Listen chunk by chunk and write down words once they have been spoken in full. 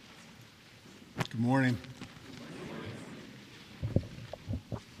Good morning.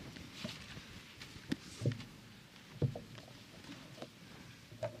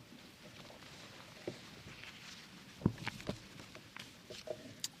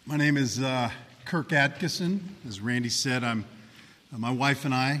 My name is Kirk Atkinson. As Randy said, my wife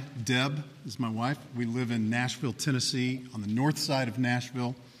and I, Deb is my wife. We live in Nashville, Tennessee, on the north side of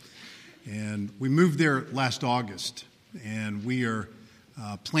Nashville. And we moved there last August. And we are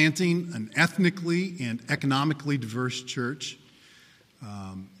planting an ethnically and economically diverse church.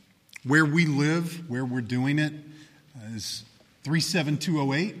 Where we live, where we're doing it, is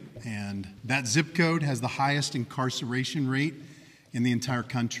 37208, and that zip code has the highest incarceration rate in the entire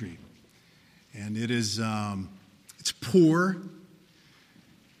country. And it is, it's poor.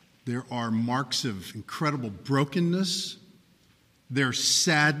 There are marks of incredible brokenness. There's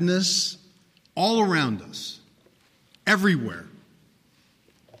sadness all around us, everywhere.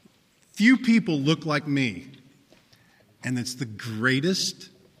 Few people look like me, and it's the greatest,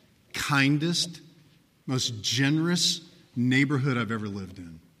 kindest, most generous neighborhood I've ever lived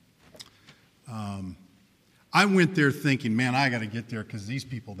in. I went there thinking, man, I got to get there because these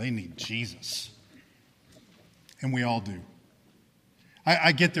people, they need Jesus. And we all do.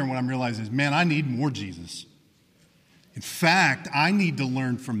 I get there when I'm realizing, man, I need more Jesus. In fact, I need to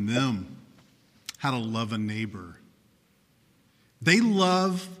learn from them how to love a neighbor. They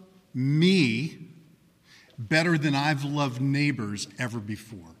love me better than I've loved neighbors ever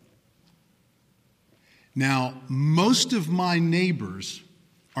before. Now, most of my neighbors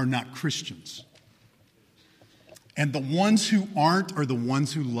are not Christians. And the ones who aren't are the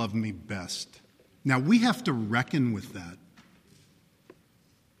ones who love me best. Now, we have to reckon with that.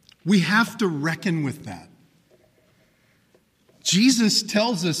 We have to reckon with that. Jesus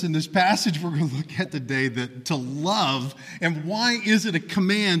tells us in this passage we're going to look at today that to love, and why is it a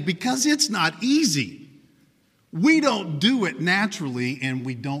command? Because it's not easy. We don't do it naturally, and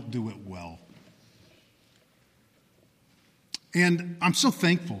we don't do it well. And I'm so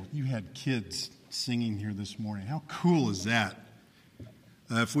thankful you had kids singing here this morning. How cool is that?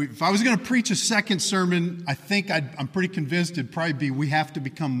 If I was going to preach a second sermon, I think I'm pretty convinced it'd probably be we have to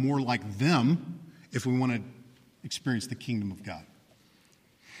become more like them if we want to experience the kingdom of God.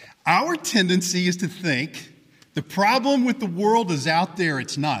 Our tendency is to think the problem with the world is out there,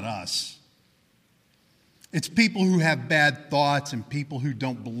 it's not us. It's people who have bad thoughts and people who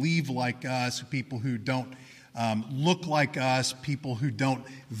don't believe like us, people who don't look like us, people who don't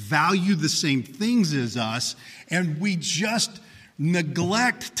value the same things as us, and we just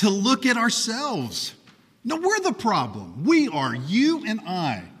neglect to look at ourselves. No, we're the problem. We are, you and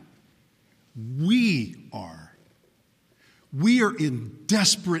I. We are. We are in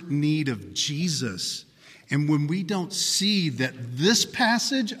desperate need of Jesus. And when we don't see that this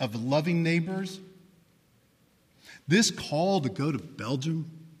passage of loving neighbors, this call to go to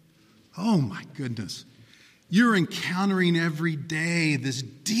Belgium, oh my goodness, you're encountering every day this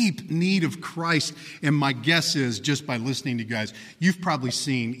deep need of Christ. And my guess is, just by listening to you guys, you've probably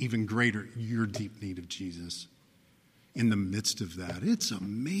seen even greater your deep need of Jesus in the midst of that. It's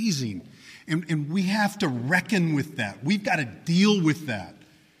amazing. And we have to reckon with that. We've got to deal with that.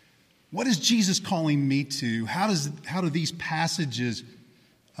 What is Jesus calling me to? How do these passages,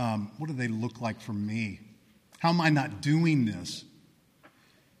 what do they look like for me? How am I not doing this?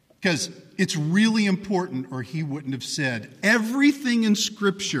 Because it's really important, or he wouldn't have said, everything in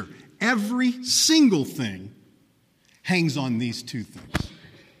Scripture, every single thing, hangs on these two things.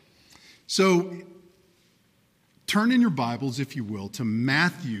 So, turn in your Bibles, if you will, to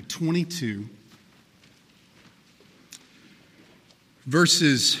Matthew 22,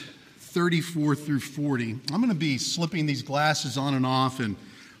 verses 34 through 40. I'm going to be slipping these glasses on and off, and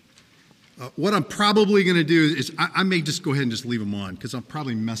what I'm probably going to do is I may just go ahead and just leave them on because I'll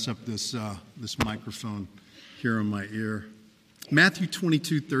probably mess up this microphone here on my ear. Matthew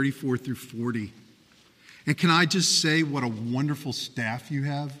 22, 34 through 40. And can I just say what a wonderful staff you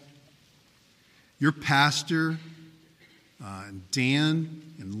have? Your pastor, Dan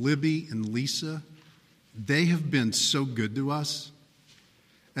and Libby and Lisa, they have been so good to us.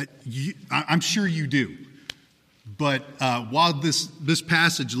 I'm sure you do. But while this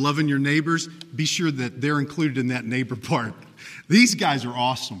passage, loving your neighbors, be sure that they're included in that neighbor part. These guys are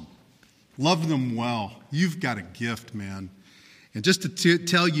awesome. Love them well. You've got a gift, man. And just to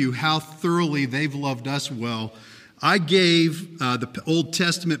tell you how thoroughly they've loved us well, I gave the Old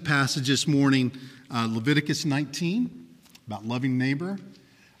Testament passage this morning, Leviticus 19, about loving neighbor.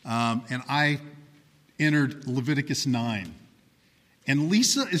 And I entered Leviticus 9. And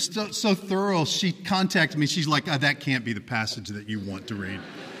Lisa is so thorough, she contacted me. She's like, that can't be the passage that you want to read.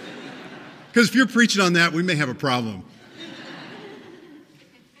 Because if you're preaching on that, we may have a problem.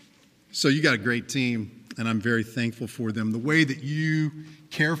 So you got a great team, and I'm very thankful for them. The way that you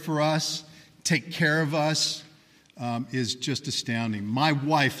care for us, take care of us, is just astounding. My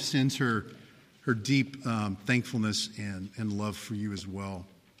wife sends her deep thankfulness and love for you as well.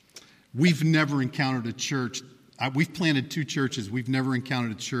 We've never encountered a church. We've planted 2 churches. We've never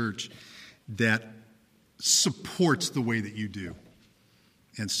encountered a church that supports the way that you do.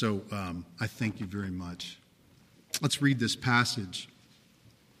 And so I thank you very much. Let's read this passage.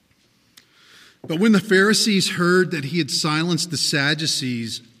 But when the Pharisees heard that he had silenced the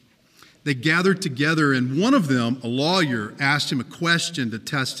Sadducees, they gathered together, and one of them, a lawyer, asked him a question to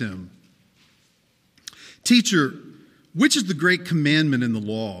test him. "Teacher, which is the great commandment in the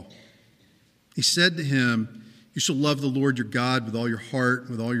law?" He said to him, "You shall love the Lord your God with all your heart,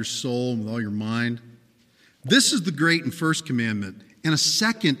 with all your soul, and with all your mind. This is the great and first commandment, and a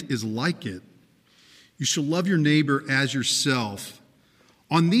second is like it. You shall love your neighbor as yourself.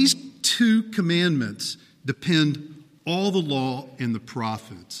 On these 2 commandments depend all the law and the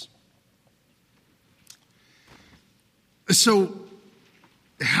prophets." So,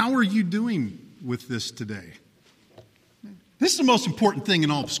 how are you doing with this today? This is the most important thing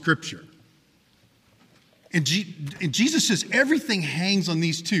in all of Scripture. And Jesus says everything hangs on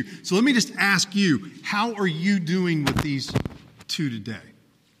these 2. So let me just ask you, how are you doing with these 2 today?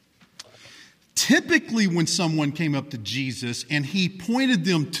 Typically, when someone came up to Jesus and he pointed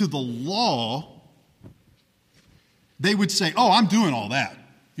them to the law, they would say, "Oh, I'm doing all that.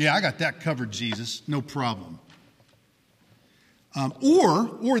 Yeah, I got that covered, Jesus. No problem."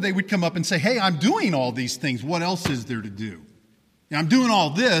 Or they would come up and say, "Hey, I'm doing all these things. What else is there to do? I'm doing all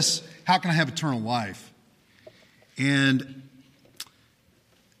this. How can I have eternal life?" And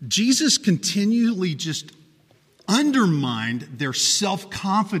Jesus continually just undermined their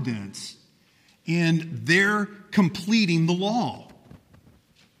self-confidence in their completing the law.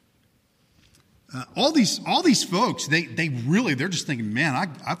 All these folks, they're just thinking, "Man,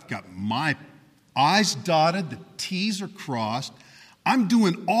 I've got my I's dotted, the T's are crossed. I'm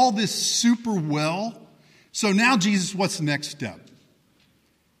doing all this super well. So now, Jesus, what's the next step?"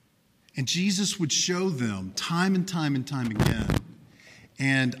 And Jesus would show them time and time and time again.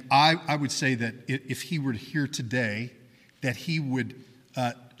 And I would say that if he were here today, that he would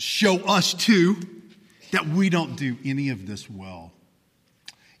show us too that we don't do any of this well.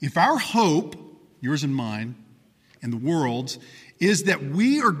 If our hope, yours and mine, and the world's, is that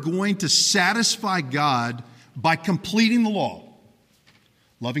we are going to satisfy God by completing the law,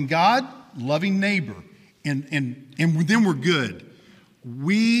 loving God, loving neighbor, and then we're good,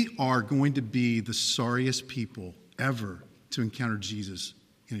 we are going to be the sorriest people ever to encounter Jesus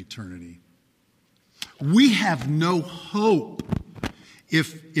in eternity. We have no hope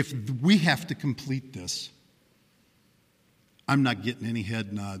if we have to complete this. I'm not getting any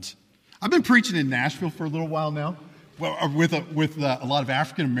head nods. I've been preaching in Nashville for a little while now, with a lot of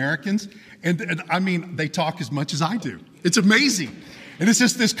African Americans, and I mean, they talk as much as I do. It's amazing, and it's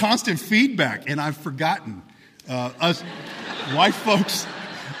just this constant feedback. And I've forgotten us white folks,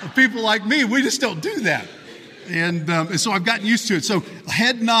 people like me, we just don't do that. And so I've gotten used to it. So a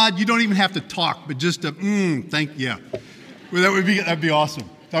head nod, you don't even have to talk, but just a thank you. Well, that'd be awesome.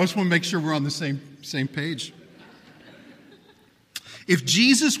 I just want to make sure we're on the same page. If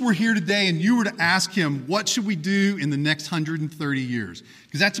Jesus were here today and you were to ask him, what should we do in the next 130 years?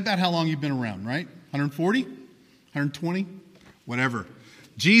 Because that's about how long you've been around, right? 140? 120? Whatever.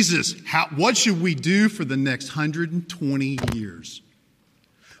 Jesus, what should we do for the next 120 years?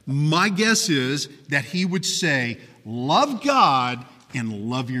 My guess is that he would say, love God and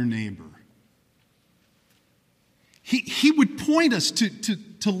love your neighbor. He would point us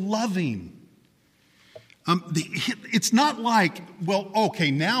to loving. It's not like, well,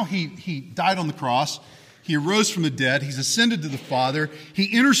 okay, now he died on the cross. He arose from the dead. He's ascended to the Father. He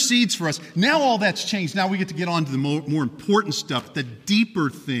intercedes for us. Now all that's changed. Now we get to get on to the more important stuff, the deeper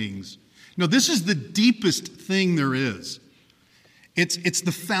things. No, this is the deepest thing there is. It's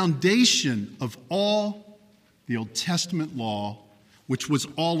the foundation of all the Old Testament law, which was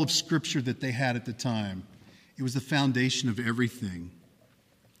all of Scripture that they had at the time. It was the foundation of everything.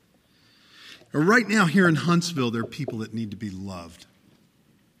 Right now here in Huntsville, there are people that need to be loved.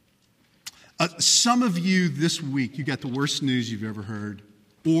 Some of you this week, you got the worst news you've ever heard,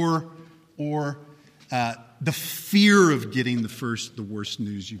 or the fear of getting the worst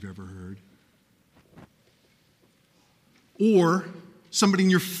news you've ever heard. Or somebody in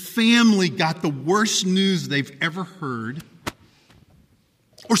your family got the worst news they've ever heard.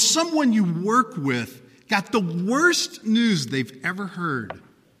 Or someone you work with got the worst news they've ever heard.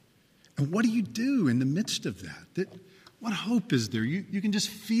 And what do you do in the midst of that? What hope is there? You can just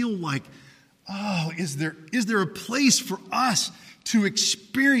feel like, oh, is there a place for us to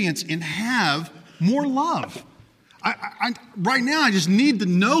experience and have more love? Right now, I just need to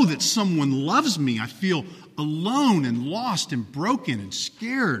know that someone loves me. I feel alone and lost and broken and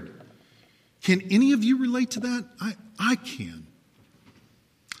scared. Can any of you relate to that? I can.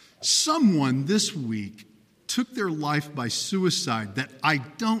 Someone this week took their life by suicide that I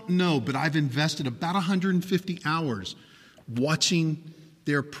don't know, but I've invested about 150 hours watching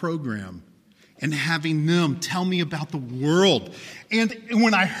their program and having them tell me about the world. And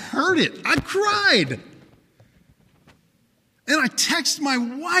when I heard it, I cried. And I texted my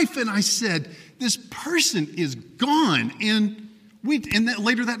wife and I said, this person is gone. And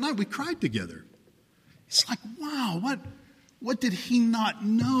later that night we cried together. It's like, wow, what did he not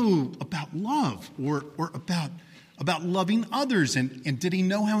know about love or about loving others? And did he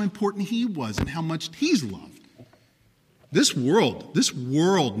know how important he was and how much he's loved? This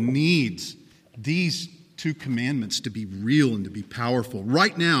world needs these two commandments to be real and to be powerful.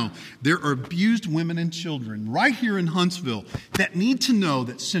 Right now, there are abused women and children right here in Huntsville that need to know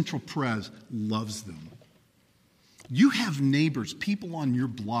that Central Pres loves them. You have neighbors, people on your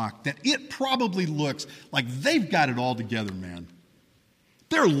block, that it probably looks like they've got it all together, man.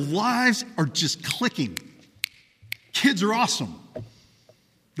 Their lives are just clicking. Kids are awesome.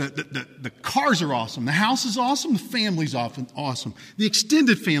 The cars are awesome. The house is awesome. The family's awesome. The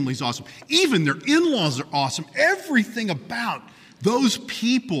extended family's awesome. Even their in-laws are awesome. Everything about those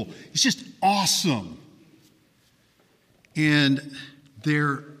people is just awesome. And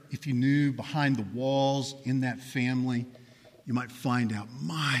if you knew behind the walls in that family, you might find out,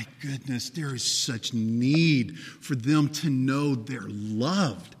 my goodness, there is such need for them to know they're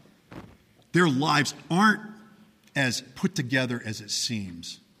loved. Their lives aren't as put together as it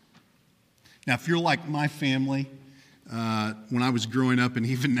seems. Now, if you're like my family, when I was growing up, and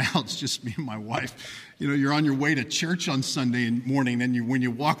even now it's just me and my wife, you're on your way to church on Sunday morning, and when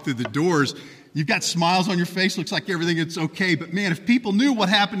you walk through the doors, you've got smiles on your face, looks like everything is okay. But man, if people knew what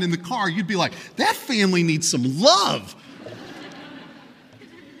happened in the car, you'd be like, that family needs some love.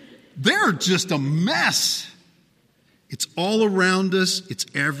 They're just a mess. It's all around us. It's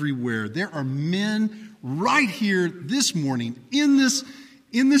everywhere. There are men right here this morning in this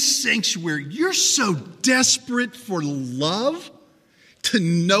sanctuary. You're so desperate for love, to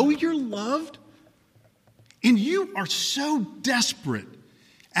know you're loved. And you are so desperate,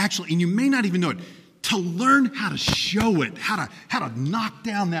 actually, and you may not even know it, to learn how to show it, how to knock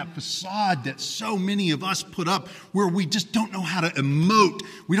down that facade that so many of us put up where we just don't know how to emote.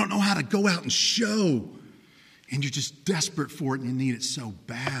 We don't know how to go out and show. And you're just desperate for it and you need it so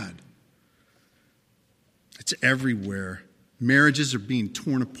bad. It's everywhere. Marriages are being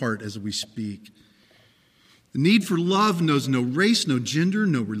torn apart as we speak. The need for love knows no race, no gender,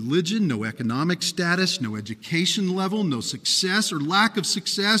 no religion, no economic status, no education level, no success or lack of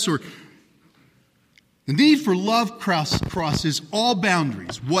success. Or the need for love crosses all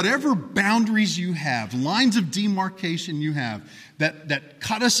boundaries. Whatever boundaries you have, lines of demarcation you have that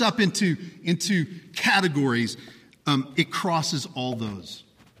cut us up into categories, it crosses all those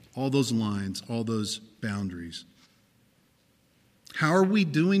lines, all those boundaries. How are we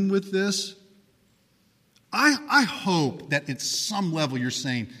doing with this? I hope that at some level you're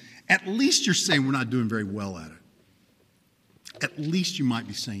saying, at least you're saying we're not doing very well at it. At least you might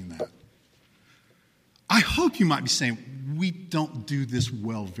be saying that. I hope you might be saying we don't do this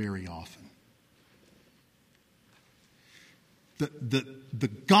well very often. The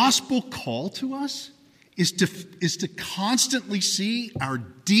gospel call to us is to constantly see our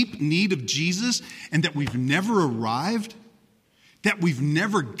deep need of Jesus and that we've never arrived, that we've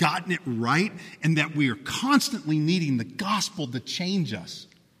never gotten it right, and that we are constantly needing the gospel to change us,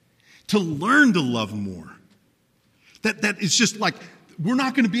 to learn to love more. That it's just like we're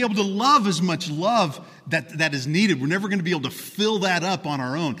not going to be able to love as much love that is needed. We're never going to be able to fill that up on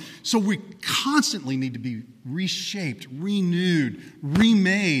our own. So we constantly need to be reshaped, renewed,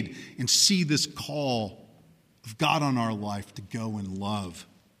 remade, and see this call of God on our life to go and love.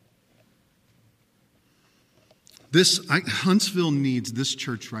 Huntsville needs this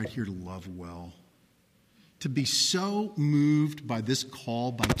church right here to love well, to be so moved by this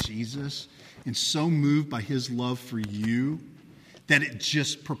call by Jesus and so moved by his love for you that it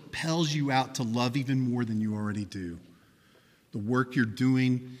just propels you out to love even more than you already do. The work you're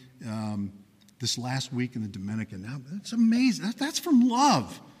doing this last week in the Dominican, now that's amazing. That's from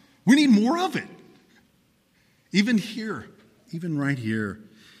love. We need more of it. Even here, even right here.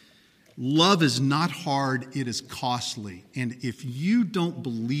 Love is not hard, it is costly. And if you don't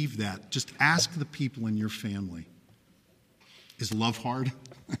believe that, just ask the people in your family. Is love hard?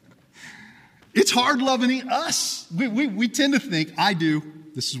 It's hard loving us. We tend to think, I do,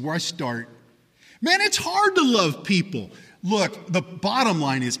 this is where I start. Man, it's hard to love people. Look, the bottom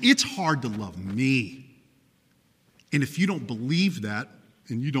line is, it's hard to love me. And if you don't believe that,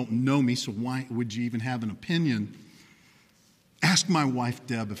 and you don't know me, so why would you even have an opinion? Ask my wife,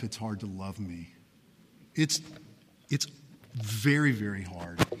 Deb, if it's hard to love me. It's very, very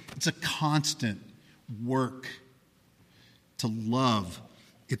hard. It's a constant work to love.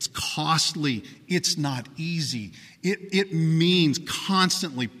 It's costly. It's not easy. It means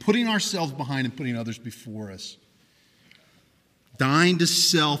constantly putting ourselves behind and putting others before us. Dying to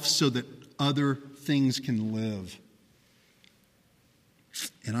self so that other things can live.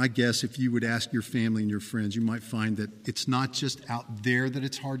 And I guess if you would ask your family and your friends, you might find that it's not just out there that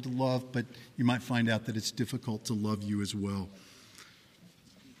it's hard to love, but you might find out that it's difficult to love you as well.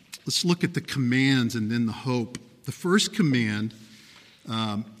 Let's look at the commands and then the hope. The first command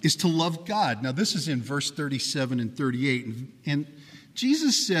is to love God. Now, this is in verse 37 and 38. And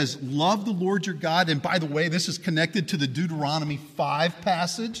Jesus says, love the Lord your God. And by the way, this is connected to the Deuteronomy 5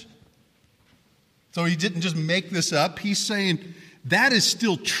 passage. So he didn't just make this up. He's saying that is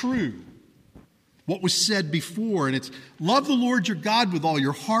still true. What was said before. And it's love the Lord your God with all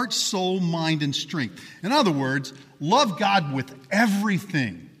your heart, soul, mind, and strength. In other words, love God with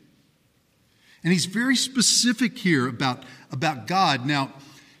everything. And he's very specific here about God. Now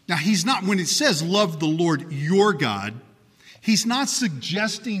he's not, when it says love the Lord your God, he's not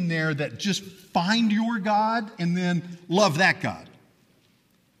suggesting there that just find your God and then love that God.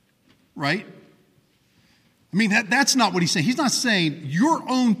 Right? I mean, that's not what he's saying. He's not saying your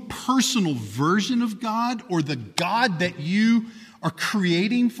own personal version of God or the God that you are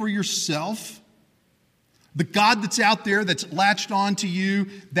creating for yourself, the God that's out there that's latched on to you,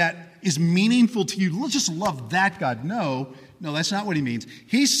 that is meaningful to you. Let's just love that God. No, that's not what he means.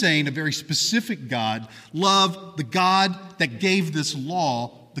 He's saying a very specific God. Love the God that gave this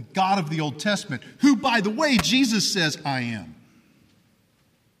law, the God of the Old Testament, who, by the way, Jesus says, I am.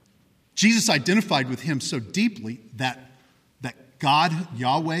 Jesus identified with him so deeply that God,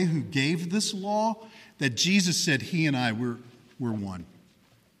 Yahweh, who gave this law, that Jesus said he and I, we're one.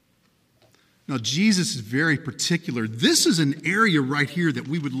 Now, Jesus is very particular. This is an area right here that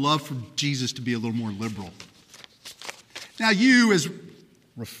we would love for Jesus to be a little more liberal. Now, you as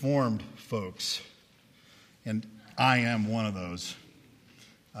Reformed folks, and I am one of those.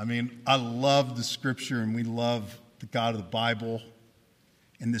 I mean, I love the Scripture, and we love the God of the Bible.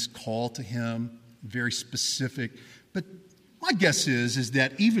 And this call to him, very specific. But my guess is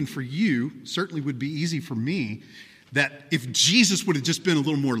that even for you, certainly would be easy for me, that if Jesus would have just been a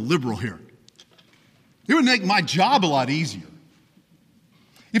little more liberal here, it would make my job a lot easier.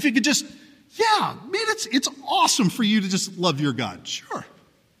 If he could just, man, it's awesome for you to just love your God. Sure.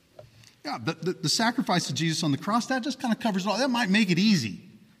 Yeah, the sacrifice of Jesus on the cross, that just kind of covers it all. That might make it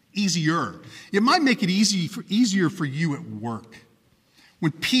easier. It mier make it easier for you at work.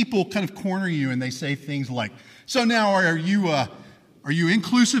 When people kind of corner you and they say things like, so now are you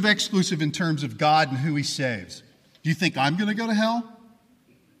inclusive, exclusive in terms of God and who he saves? Do you think I'm going to go to hell?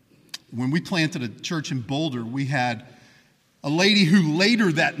 When we planted a church in Boulder, we had a lady who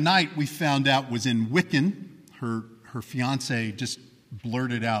later that night we found out was in Wiccan. Her fiance just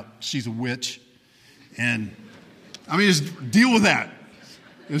blurted out, she's a witch. And I mean, just deal with that.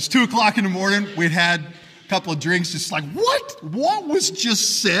 It was 2 o'clock in the morning. We'd had couple of drinks, just like, what was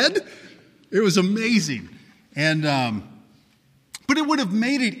just said? It was amazing. And but it would have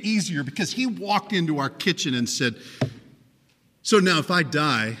made it easier because he walked into our kitchen and said, so now if I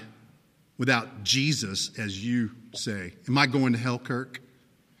die without Jesus, as you say, am I going to hell, Kirk?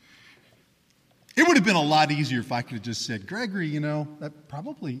 It would have been a lot easier if I could have just said, Gregory, you're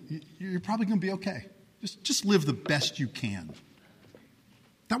probably going to be okay. Just live the best you can.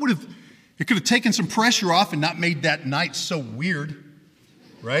 It could have taken some pressure off and not made that night so weird,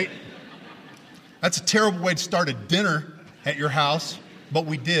 right? That's a terrible way to start a dinner at your house, but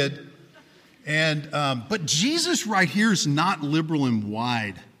we did. But Jesus right here is not liberal and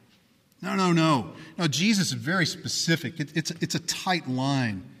wide. No. No, Jesus is very specific. It's a tight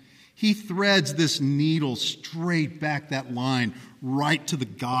line. He threads this needle straight back that line right to the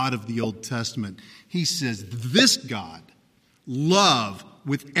God of the Old Testament. He says, this God, love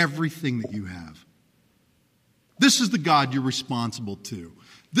with everything that you have. This is the God you're responsible to.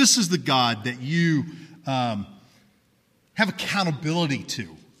 This is the God that you have accountability to.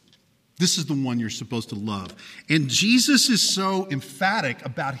 This is the one you're supposed to love. And Jesus is so emphatic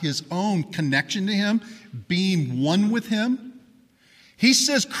about his own connection to him, being one with him. He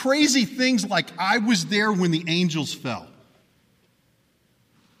says crazy things like, I was there when the angels fell.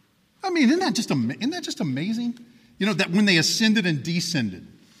 I mean, isn't that just amazing? You know, that when they ascended and descended.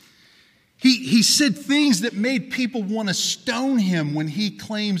 He said things that made people want to stone him when he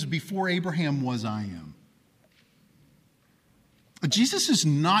claims, before Abraham was, I am. Jesus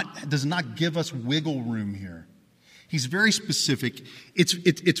does not give us wiggle room here. He's very specific.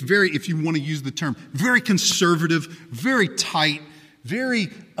 It's very, if you want to use the term, very conservative, very tight,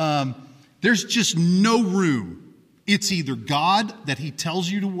 there's just no room. It's either God that he tells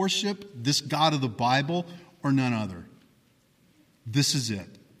you to worship, this God of the Bible, or none other. This is it.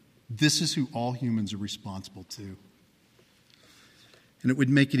 This is who all humans are responsible to. And it would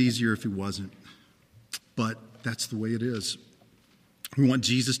make it easier if he wasn't. But that's the way it is. We want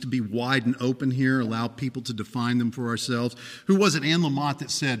Jesus to be wide and open here, allow people to define them for ourselves. Who was it, Anne Lamott, that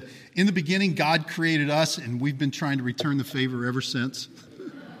said, in the beginning, God created us, and we've been trying to return the favor ever since?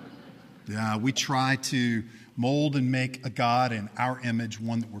 Yeah, we try to mold and make a God in our image,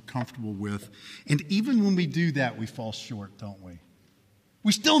 one that we're comfortable with. And even when we do that, we fall short, don't we?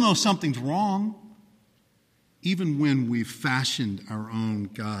 We still know something's wrong, even when we've fashioned our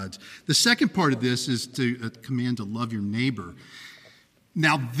own gods. The second part of this is a command to love your neighbor.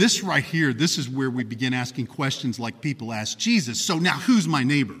 Now, this right here, this is where we begin asking questions like people ask Jesus. So now, who's my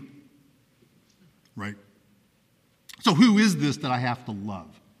neighbor? Right? So who is this that I have to love?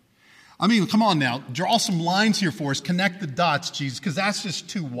 I mean, come on now. Draw some lines here for us. Connect the dots, Jesus, because that's just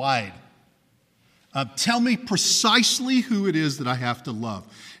too wide. Tell me precisely who it is that I have to love.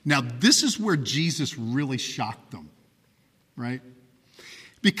 Now, this is where Jesus really shocked them, right?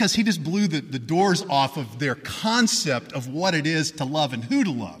 Because he just blew the doors off of their concept of what it is to love and who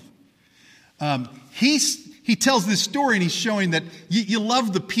to love. He tells this story and he's showing that you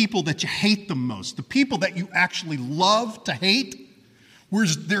love the people that you hate the most, the people that you actually love to hate,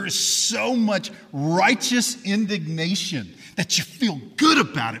 whereas there is so much righteous indignation that you feel good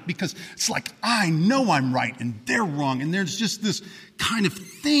about it because it's like, I know I'm right and they're wrong. And there's just this kind of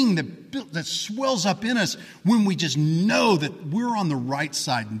thing that swells up in us when we just know that we're on the right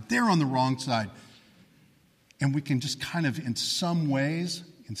side and they're on the wrong side. And we can just kind of, in some ways,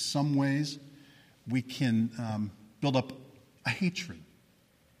 we can build up a hatred.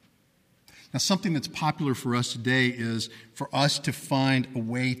 Now, something that's popular for us today is for us to find a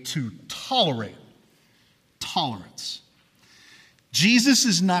way to tolerate tolerance. Jesus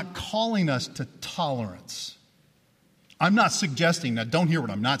is not calling us to tolerance. I'm not suggesting, now don't hear what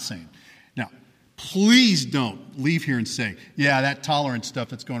I'm not saying. Now, please don't leave here and say, yeah, that tolerance stuff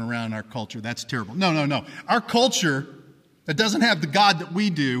that's going around in our culture, that's terrible. No. Our culture that doesn't have the God that we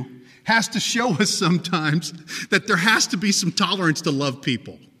do has to show us sometimes that there has to be some tolerance to love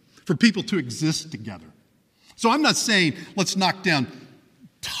people, for people to exist together. So I'm not saying let's knock down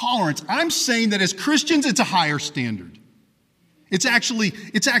tolerance. I'm saying that as Christians, it's a higher standard. It's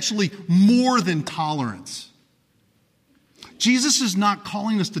actually more than tolerance. Jesus is not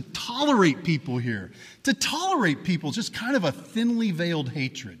calling us to tolerate people here. To tolerate people is just kind of a thinly veiled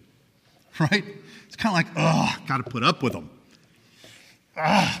hatred, right? It's kind of like, got to put up with them.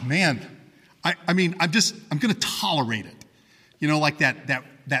 Man, I'm going to tolerate it. You know, like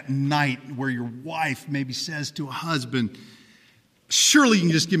that night where your wife maybe says to a husband, surely you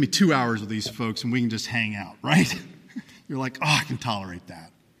can just give me 2 hours with these folks and we can just hang out, right? You're like, I can tolerate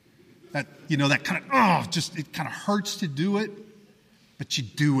that. That kind of, it kind of hurts to do it, but you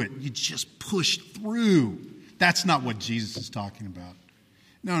do it. You just push through. That's not what Jesus is talking about.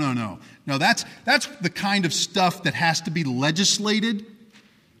 No. No, that's the kind of stuff that has to be legislated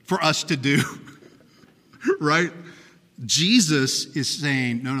for us to do, right? Jesus is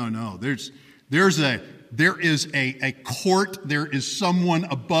saying, no. There is a court, there is someone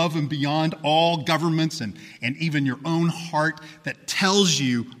above and beyond all governments and even your own heart that tells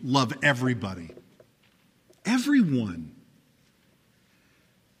you love everybody. Everyone.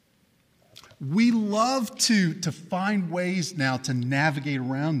 We love to find ways now to navigate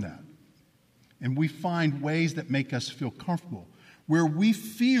around that. And we find ways that make us feel comfortable, where we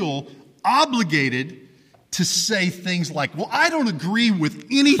feel obligated to say things like, well, I don't agree with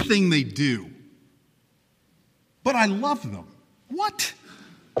anything they do, but I love them. What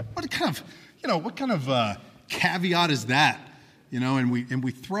kind of caveat is that? And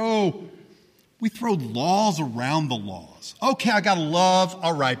we throw laws around the laws. Okay, I got to love,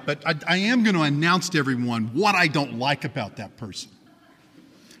 all right, but I am going to announce to everyone what I don't like about that person.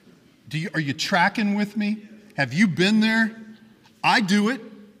 Are you tracking with me? Have you been there? I do it.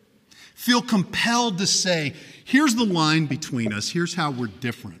 feel compelled to say, here's the line between us, here's how we're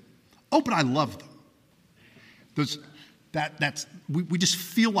different. Oh, but I love them. We just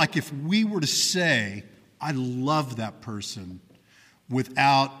feel like if we were to say, I love that person,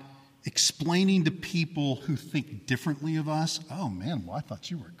 without explaining to people who think differently of us, oh man, well, I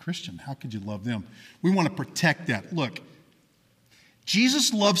thought you were a Christian. How could you love them? We want to protect that. Look,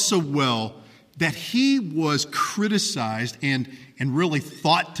 Jesus loved so well that he was criticized and really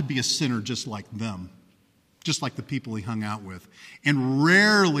thought to be a sinner just like them, just like the people he hung out with. And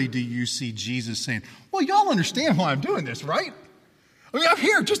rarely do you see Jesus saying, well, y'all understand why I'm doing this, right? I mean, I'm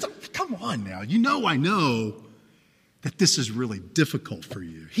here, come on now. I know that this is really difficult for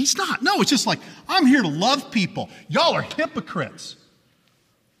you. He's not. No, it's just like, I'm here to love people. Y'all are hypocrites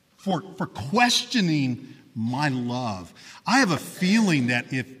for questioning my love. I have a feeling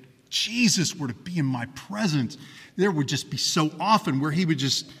that if Jesus were to be in my presence, there would just be so often where he would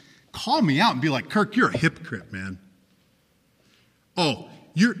just call me out and be like, Kirk, you're a hypocrite, man. Oh,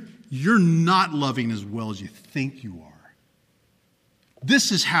 you're not loving as well as you think you are.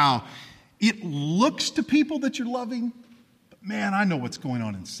 This is how it looks to people that you're loving, but man, I know what's going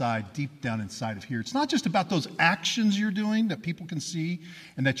on inside, deep down inside of here. It's not just about those actions you're doing that people can see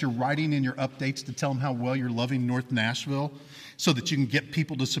and that you're writing in your updates to tell them how well you're loving North Nashville so that you can get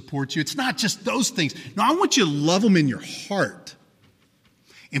people to support you. It's not just those things. No, I want you to love them in your heart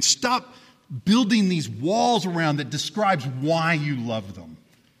and stop building these walls around that describes why you love them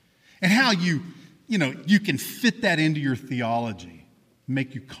and how you can fit that into your theology,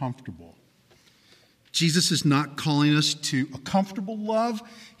 make you comfortable. Jesus is not calling us to a comfortable love.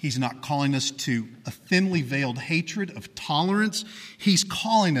 He's not calling us to a thinly veiled hatred of tolerance. He's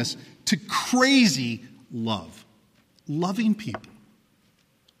calling us to crazy love, loving people.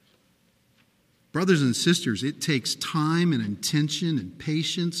 Brothers and sisters, it takes time and intention and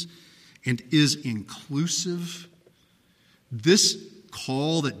patience and is inclusive. This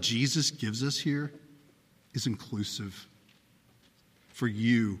call that Jesus gives us here is inclusive for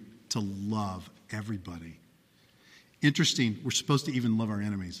you to love everybody. Interesting, we're supposed to even love our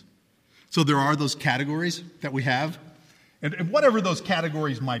enemies. So there are those categories that we have. And whatever those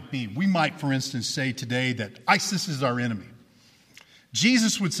categories might be, we might, for instance, say today that ISIS is our enemy.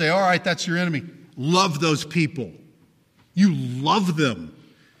 Jesus would say, all right, that's your enemy. Love those people. You love them.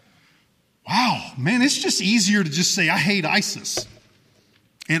 Wow, man, it's just easier to just say, I hate ISIS.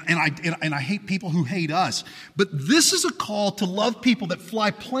 And I hate people who hate us. But this is a call to love people that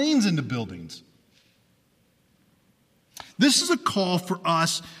fly planes into buildings. This is a call for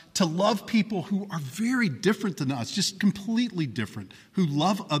us to love people who are very different than us, just completely different, who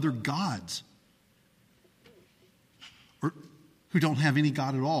love other gods, or who don't have any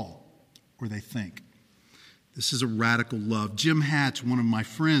God at all, or they think. This is a radical love. Jim Hatch, one of my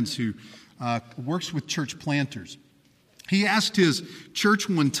friends who works with church planters, he asked his church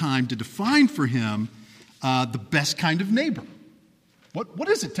one time to define for him the best kind of neighbor. What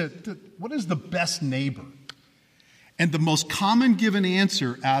is it? What is the best neighbor? And the most common given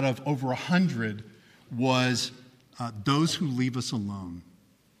answer out of over 100 was those who leave us alone.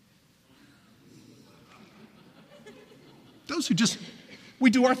 Those who we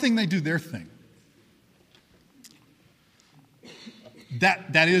do our thing, they do their thing.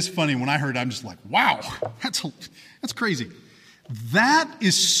 That is funny. When I heard it, I'm just like, wow, that's crazy. That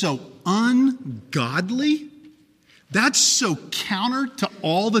is so ungodly. That's so counter to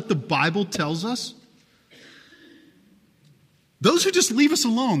all that the Bible tells us. Those who just leave us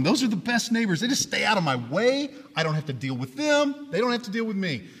alone, those are the best neighbors. They just stay out of my way. I don't have to deal with them. They don't have to deal with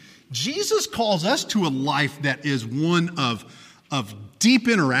me. Jesus calls us to a life that is one of deep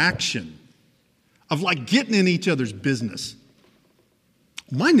interaction, of like getting in each other's business.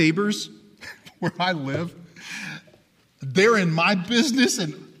 My neighbors, where I live, they're in my business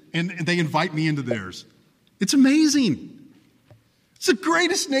and they invite me into theirs. It's amazing. It's the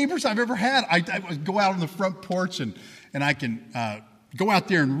greatest neighbors I've ever had. I go out on the front porch and I can go out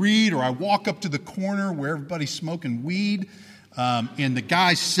there and read, or I walk up to the corner where everybody's smoking weed and the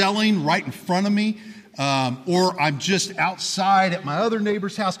guy's selling right in front of me, or I'm just outside at my other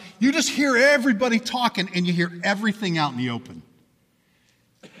neighbor's house. You just hear everybody talking and you hear everything out in the open.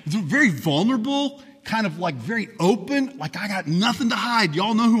 It's very vulnerable, kind of like very open, like I got nothing to hide.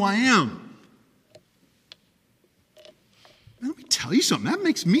 Y'all know who I am. Let me tell you something. That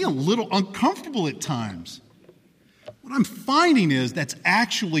makes me a little uncomfortable at times. What I'm finding is that's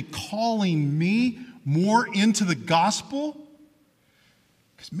actually calling me more into the gospel.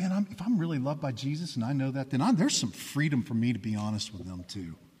 Because, man, if I'm really loved by Jesus and I know that, then there's some freedom for me to be honest with them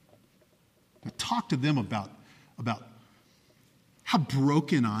too. But talk to them about how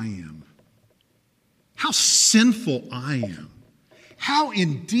broken I am how sinful I am, how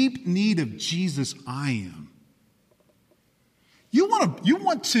in deep need of Jesus I am. You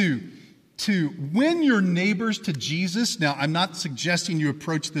want to win your neighbors to Jesus. Now, I'm not suggesting you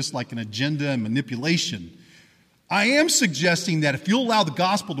approach this like an agenda and manipulation. I am suggesting that if you'll allow the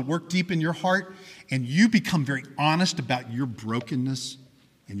gospel to work deep in your heart and you become very honest about your brokenness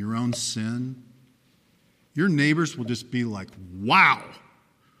and your own sin, your neighbors will just be like, wow,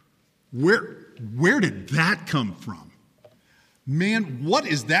 where did that come from? Man, what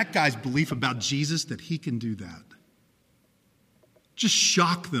is that guy's belief about Jesus that he can do that? Just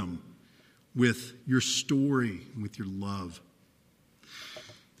shock them with your story and with your love.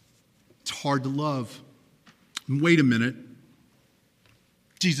 It's hard to love. And wait a minute.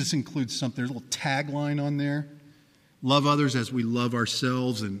 Jesus includes something. There's a little tagline on there. Love others as we love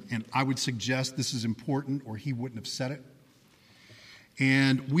ourselves. And I would suggest this is important or he wouldn't have said it.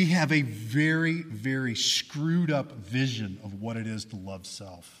 And we have a very, very screwed up vision of what it is to love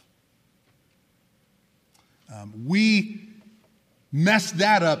self. We mess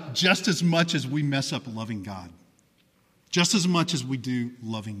that up just as much as we mess up loving God. Just as much as we do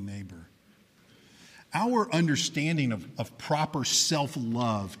loving neighbor. Our understanding of proper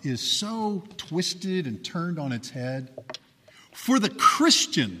self-love is so twisted and turned on its head. For the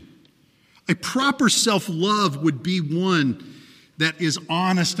Christian, a proper self-love would be one that is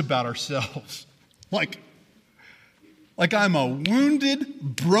honest about ourselves. Like I'm a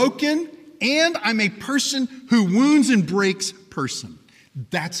wounded, broken, and I'm a person who wounds and breaks person.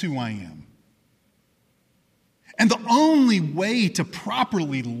 That's who I am. And the only way to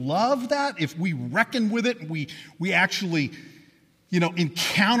properly love that, if we reckon with it, we actually,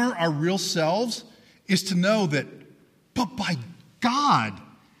 encounter our real selves, is to know that, but by God,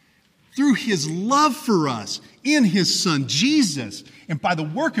 through his love for us, in his Son, Jesus, and by the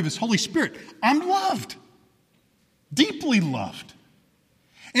work of his Holy Spirit, I'm loved. Deeply loved.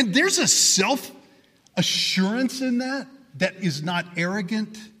 And there's a self-assurance in that is not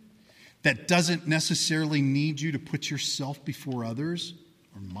arrogant, that doesn't necessarily need you to put yourself before others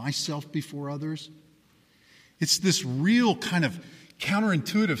or myself before others. It's this real kind of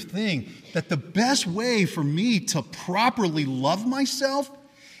counterintuitive thing that the best way for me to properly love myself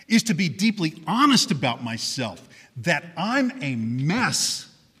is to be deeply honest about myself, that I'm a mess.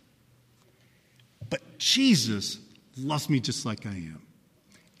 But Jesus loves me just like I am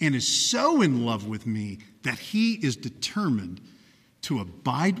and is so in love with me that he is determined to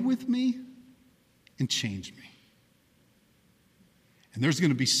abide with me and change me. And there's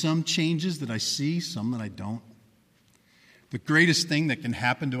going to be some changes that I see, some that I don't. The greatest thing that can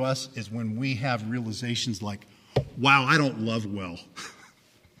happen to us is when we have realizations like, wow, I don't love well.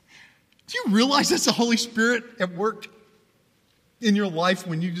 Do you realize that's the Holy Spirit at work in your life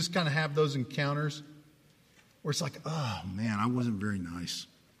when you just kind of have those encounters where it's like, oh man, I wasn't very nice.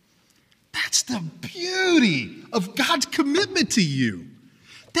 That's the beauty of God's commitment to you.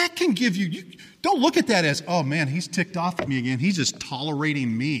 That can give you don't look at that as, oh man, he's ticked off at me again. He's just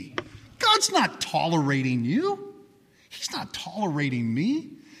tolerating me. God's not tolerating you. He's not tolerating me.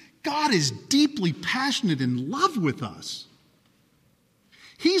 God is deeply passionate in love with us.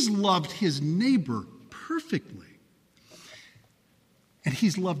 He's loved his neighbor perfectly. And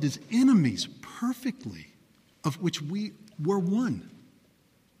he's loved his enemies perfectly, of which we were one.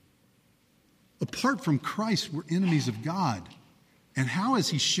 Apart from Christ, we're enemies of God. And how has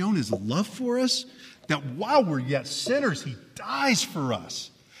he shown his love for us? That while we're yet sinners, he dies for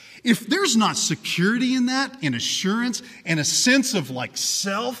us. If there's not security in that, and assurance, and a sense of like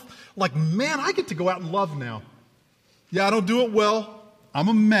self, like, man, I get to go out and love now. Yeah, I don't do it well. I'm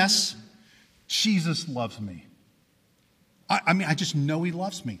a mess. Jesus loves me. I just know he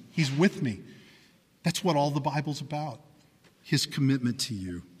loves me. He's with me. That's what all the Bible's about. His commitment to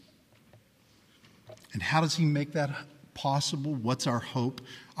you. And how does he make that possible? What's our hope?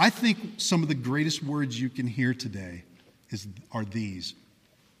 I think some of the greatest words you can hear today are these.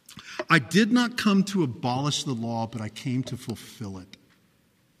 I did not come to abolish the law, but I came to fulfill it.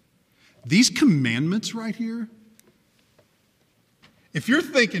 These commandments right here, if you're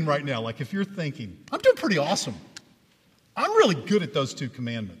thinking right now, I'm doing pretty awesome. I'm really good at those two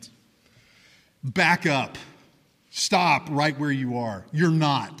commandments. Back up. Stop right where you are. You're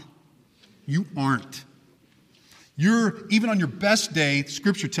not. You aren't. Even on your best day,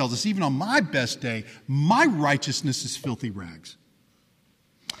 Scripture tells us, even on my best day, my righteousness is filthy rags.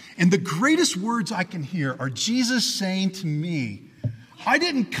 And the greatest words I can hear are Jesus saying to me, I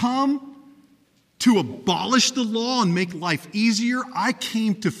didn't come to abolish the law and make life easier. I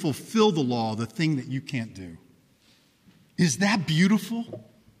came to fulfill the law, the thing that you can't do. Is that beautiful?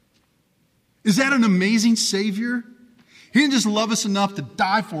 Is that an amazing Savior? He didn't just love us enough to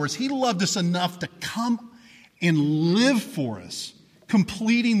die for us. He loved us enough to come and live for us,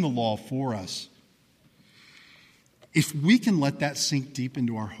 completing the law for us. If we can let that sink deep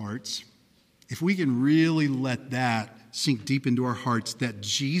into our hearts, if we can really let that sink deep into our hearts, that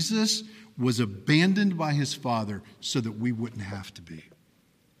Jesus was abandoned by his Father so that we wouldn't have to be.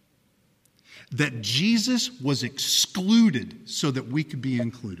 That Jesus was excluded so that we could be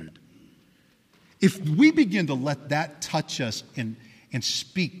included. If we begin to let that touch us and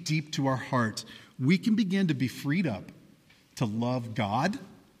speak deep to our hearts, we can begin to be freed up to love God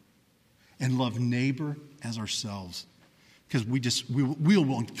and love neighbor as ourselves. Because we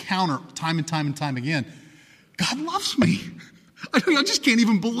will encounter time and time and time again, God loves me. I just can't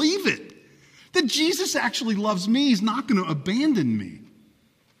even believe it. That Jesus actually loves me. He's not going to abandon me.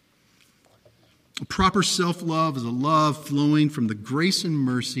 Proper self-love is a love flowing from the grace and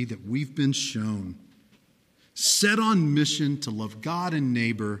mercy that we've been shown. Set on mission to love God and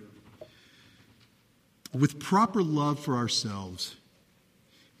neighbor with proper love for ourselves.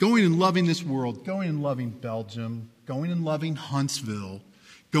 Going and loving this world, going and loving Belgium, going and loving Huntsville,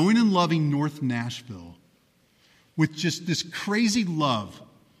 going and loving North Nashville with just this crazy love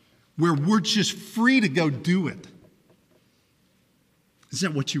where we're just free to go do it. Is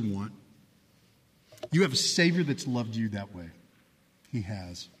that what you want? You have a Savior that's loved you that way. He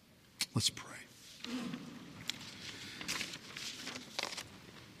has. Let's pray.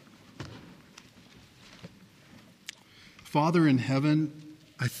 Father in heaven,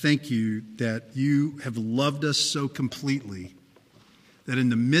 I thank you that you have loved us so completely that in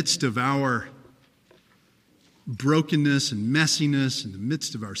the midst of our brokenness and messiness, in the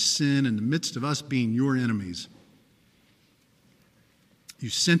midst of our sin, in the midst of us being your enemies, you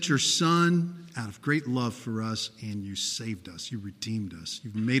sent your Son out of great love for us, and you saved us. You redeemed us.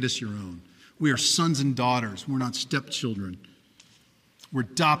 You've made us your own. We are sons and daughters. We're not stepchildren. We're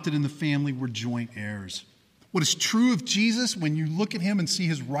adopted in the family. We're joint heirs. What is true of Jesus, when you look at him and see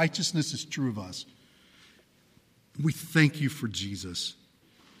his righteousness, is true of us. We thank you for Jesus.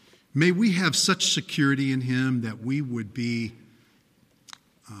 May we have such security in him that we would be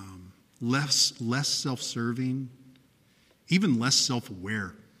less self-serving, even less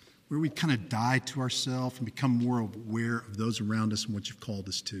self-aware, where we kind of die to ourselves and become more aware of those around us and what you've called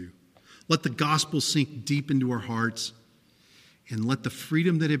us to. Let the gospel sink deep into our hearts, and let the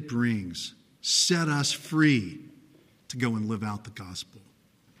freedom that it brings set us free to go and live out the gospel.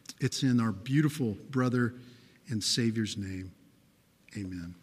 It's in our beautiful brother and Savior's name. Amen.